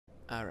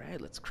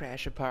Alright, let's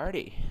crash a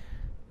party.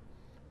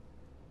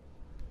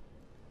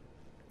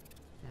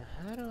 Now,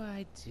 how do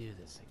I do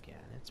this again?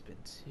 It's been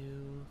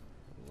too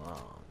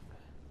long.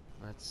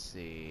 Let's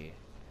see.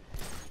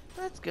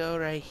 Let's go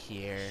right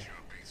here.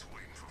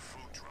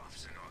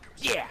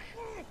 Yeah!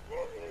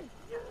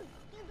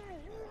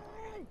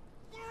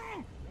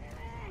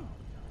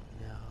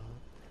 No.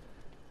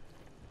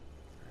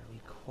 Are we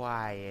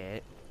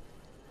quiet?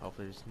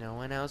 Hopefully there's no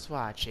one else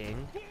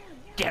watching.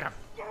 Get him!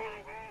 Yeah.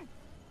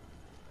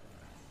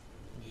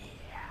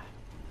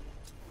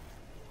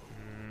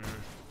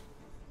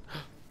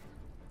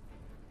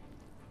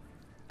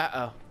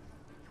 Uh-oh.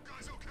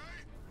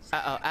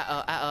 Uh-oh,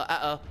 uh-oh, uh-oh,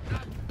 uh-oh.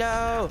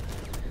 No!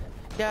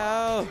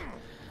 No!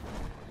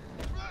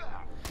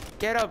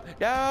 Get him!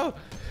 No!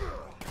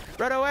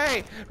 Run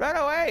away! Run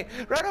away!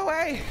 Run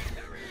away!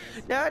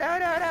 No, no,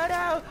 no, no,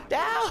 no!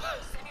 No!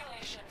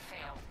 Simulation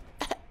failed.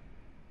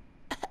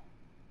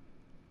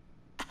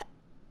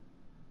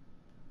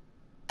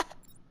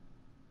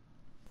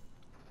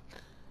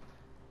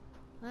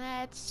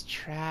 Let's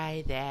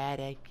try that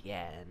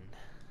again.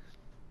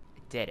 I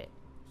did it.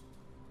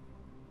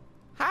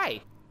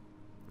 Hi!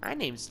 My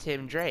name's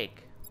Tim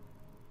Drake.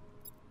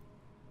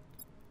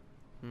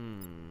 I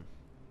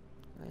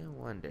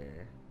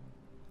wonder.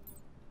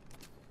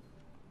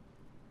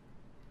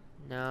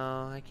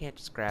 No, I can't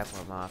just grapple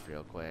him off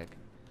real quick.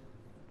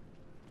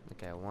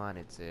 Like I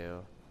wanted to.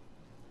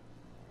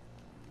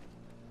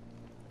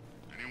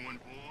 Anyone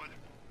bored?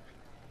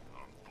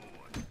 I'm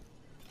bored.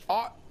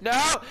 Oh,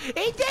 no! He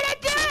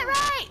didn't do it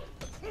right!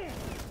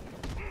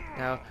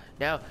 No,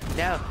 no,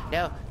 no,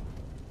 no.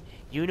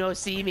 You no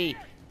see me.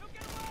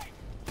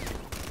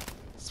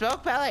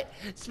 Smoke pellet!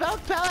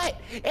 Smoke pellet!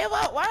 It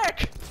won't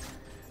work!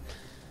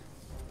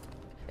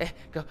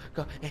 Go,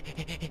 go. We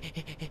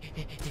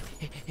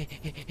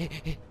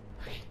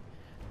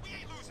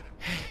ain't losing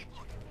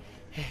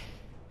it.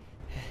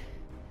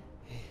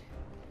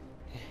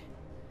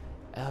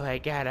 Oh my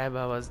god, I'm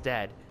almost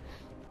dead.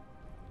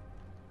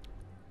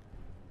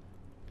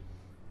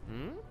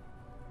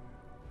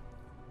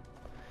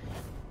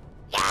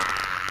 Yeah!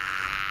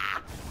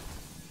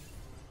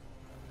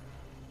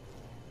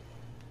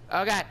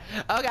 Oh god!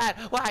 Oh god!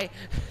 Why?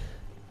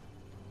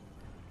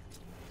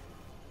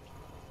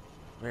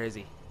 Where is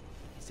he?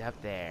 He's up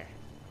there.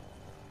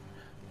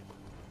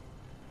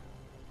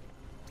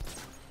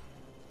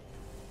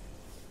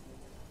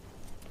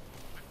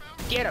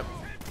 Get him!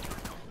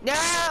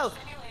 No!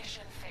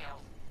 Simulation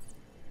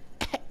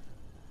failed.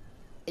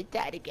 I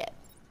died again.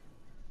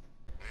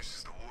 This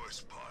is the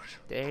worst part.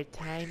 Third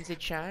time's a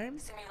charm?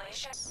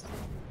 Simulation.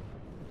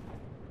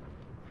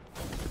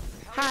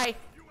 Hi!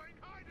 You ain't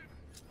hiding.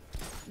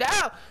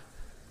 No!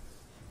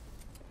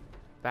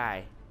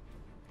 Bye.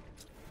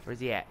 Where's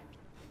he at?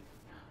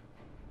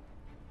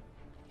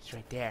 He's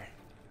right there.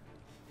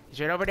 He's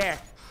right over there.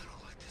 I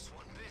don't like this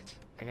one bit.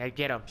 I gotta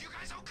get him. You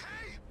guys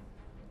okay?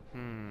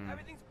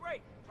 Everything's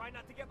great. Try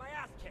not to get my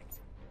ass kicked.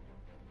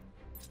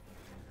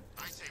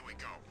 I say we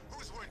go.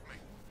 Who's with me?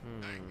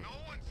 Hey, no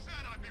one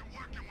said I'd be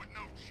working with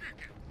no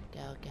chicken.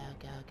 Go, go,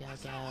 go, go,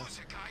 Let's go. not lose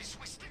it, guys.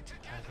 We stick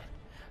together.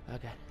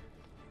 Okay.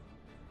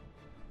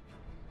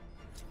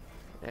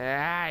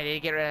 Ah, I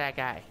didn't get rid of that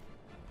guy.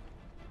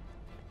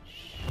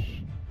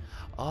 Shh.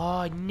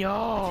 Oh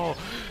no!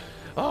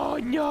 Oh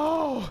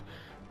no!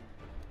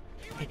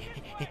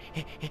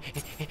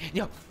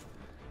 No!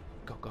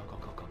 Go, go, go,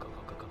 go, go, go,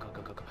 go, go, go,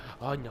 go, go, go.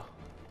 Oh no!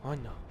 Oh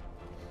no!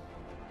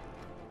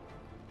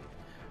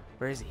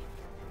 Where is he?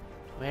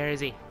 Where is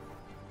he?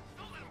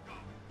 Don't let him go.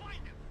 Find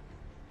him.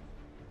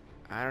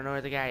 I don't know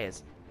where the guy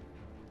is.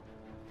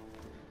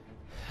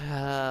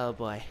 Oh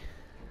boy.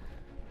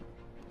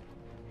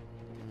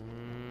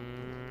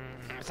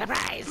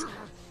 Surprise!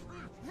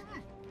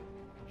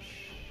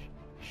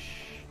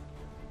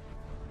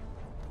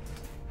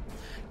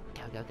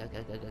 Go, go, go,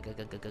 go, go, go, go,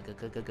 go, go,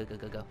 go, go, go, go,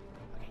 go, go.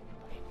 Okay,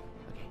 okay,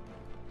 okay.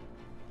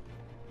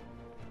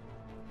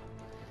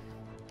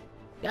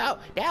 No,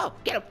 no,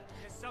 get him!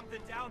 There's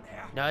something down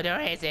there. No, there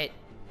isn't.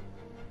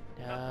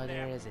 No, Nothing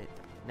there there. isn't.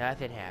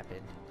 Nothing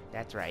happened.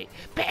 That's right.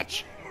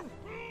 Bitch!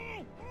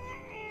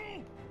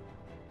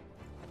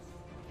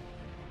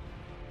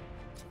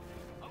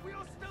 Are we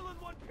all still in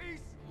one piece?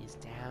 He's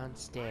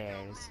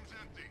downstairs. Room's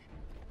empty.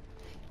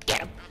 Get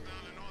him! Up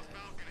down the north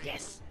balcony.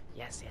 Yes,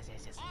 yes, yes,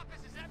 yes, yes. Office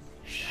is empty.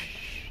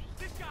 Shh.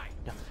 This guy.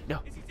 No, no,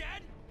 Is he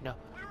dead? no.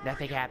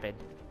 Nothing happened.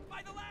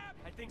 By the lab.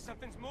 I think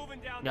something's moving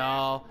down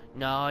No,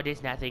 no,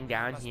 there's nothing there.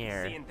 down Must be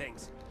here. seeing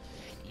things.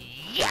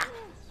 Yeah!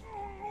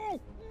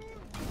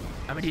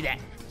 I'm gonna do that.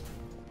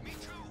 Me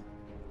too.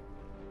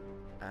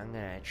 I'm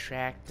gonna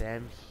track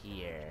them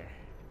here.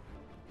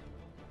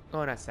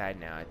 Going outside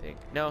now, I think.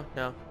 No,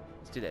 no.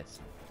 Let's do this.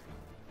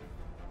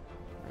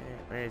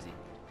 Where is he?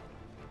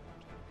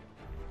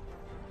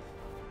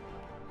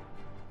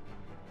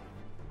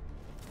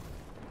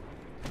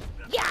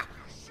 Yeah!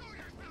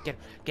 Get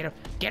him! Get him!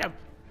 Get him!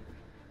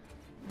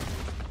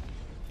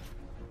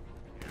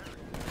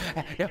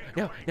 No!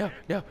 No! No!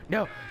 No!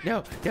 No!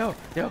 No! No!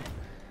 No!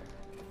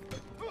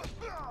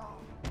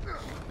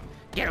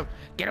 Get him!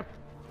 Get him!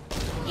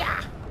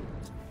 Yeah.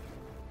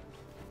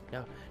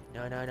 No,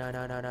 no, no, no,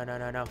 no, no, no, no,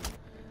 no, no.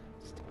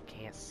 Still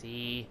can't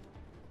see.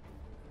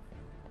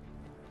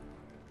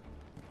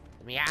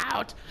 Let me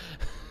out.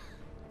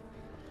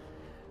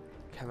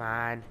 Come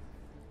on.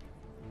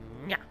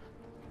 Yeah.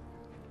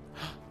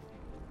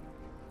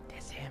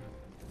 That's him.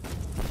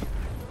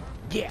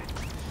 Yeah.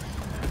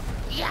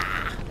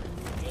 Yeah.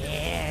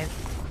 And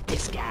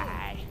this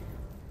guy.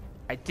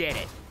 I did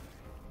it.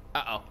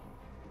 Uh-oh.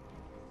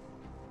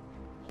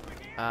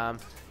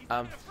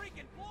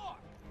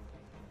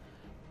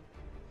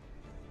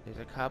 There's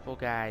a couple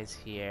guys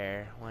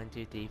here. 1,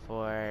 2, 3,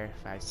 4,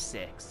 5,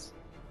 6.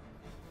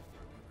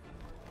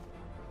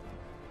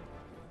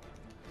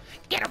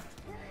 Get him!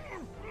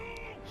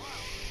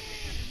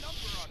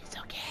 It's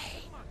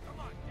okay.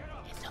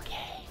 It's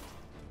okay.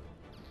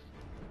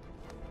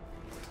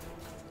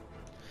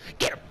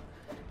 Get him!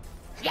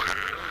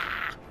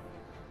 Yeah!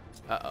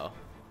 Uh-oh.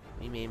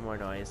 We made more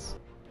noise.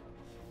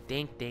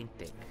 Dink, dink,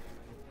 dink.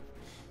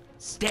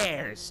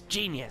 Stairs!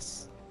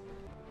 Genius!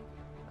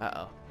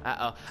 Uh-oh.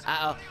 Uh-oh.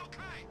 Uh-oh.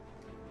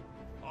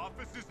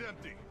 Office is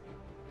empty.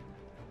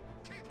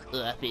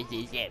 Office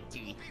is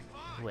empty.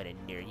 What a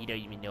nerd. You don't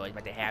even know what's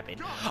about to happen.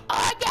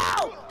 Oh,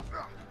 no!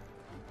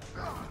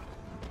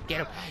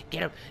 Get him.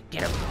 Get him.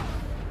 Get him.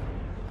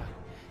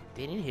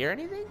 They didn't hear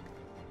anything?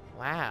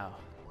 Wow.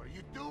 What do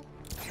you do?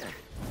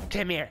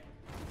 Come here.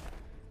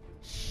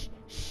 Shh,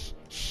 shh,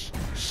 shh,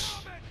 shh.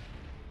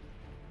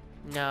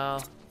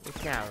 No,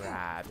 it's not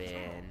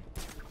Robin.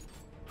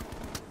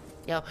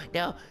 No,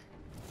 no.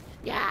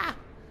 Yeah.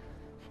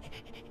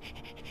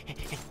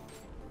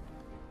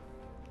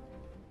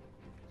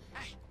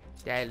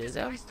 Did I lose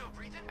him?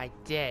 I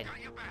did.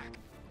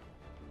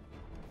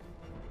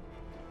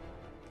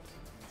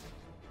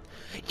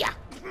 Yeah.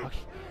 Okay.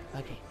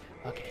 Okay.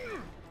 Okay.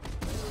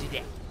 Do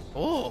that.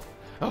 Oh.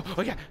 Oh.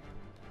 Oh yeah.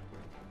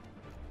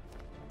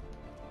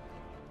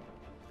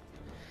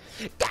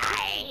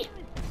 Die!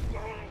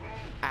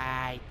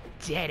 I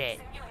did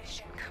it.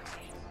 Simulation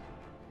complete.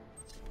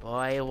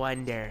 Boy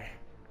Wonder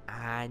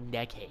on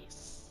the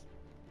case.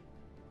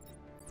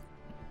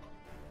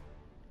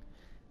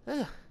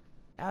 Ugh,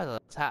 that was a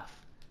little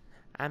tough.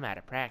 I'm out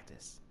of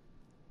practice.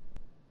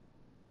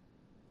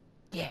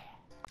 Yeah.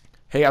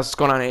 Hey guys, what's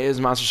going on? It is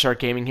Monster Shark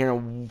Gaming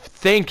here.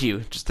 Thank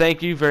you, just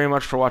thank you very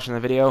much for watching the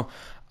video.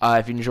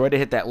 If you enjoyed it,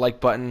 hit that like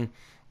button.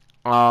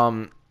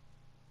 Also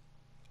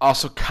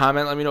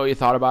comment, let me know what you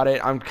thought about it.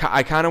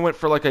 I kind of went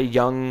for like a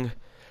young,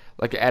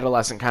 like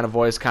adolescent kind of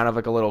voice, kind of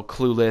like a little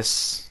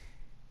clueless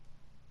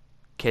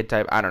kid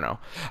type. I don't know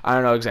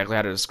exactly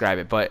how to describe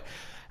it, but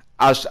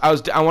I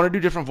want to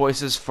do different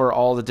voices for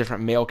all the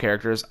different male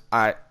characters.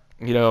 I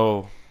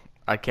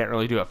can't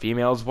really do a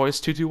female's voice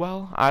too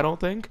well, I don't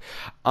think.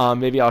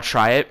 Maybe I'll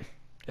try it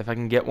if I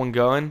can get one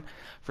going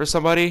for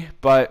somebody.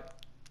 But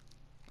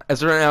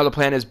as of right now, the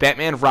plan is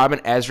Batman,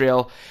 Robin,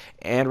 Azrael,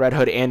 and Red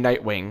Hood and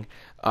Nightwing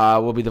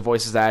will be the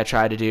voices that I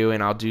try to do,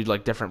 and I'll do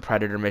like different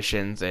Predator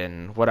missions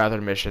and what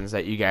other missions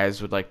that you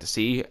guys would like to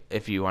see.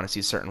 If you want to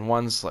see certain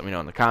ones, let me know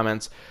in the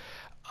comments.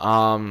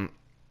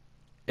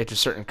 If there's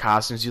certain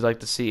costumes you'd like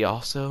to see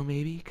also,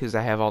 maybe, because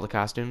I have all the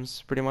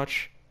costumes pretty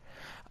much.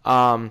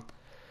 Yeah,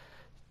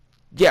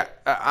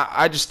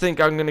 I just think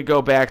I'm going to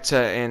go back to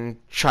and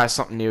try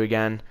something new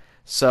again.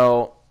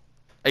 So,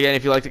 again,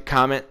 if you liked it,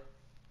 comment,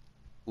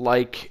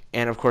 like,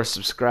 and of course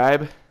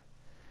subscribe.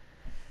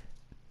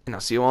 And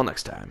I'll see you all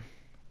next time.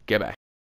 Goodbye.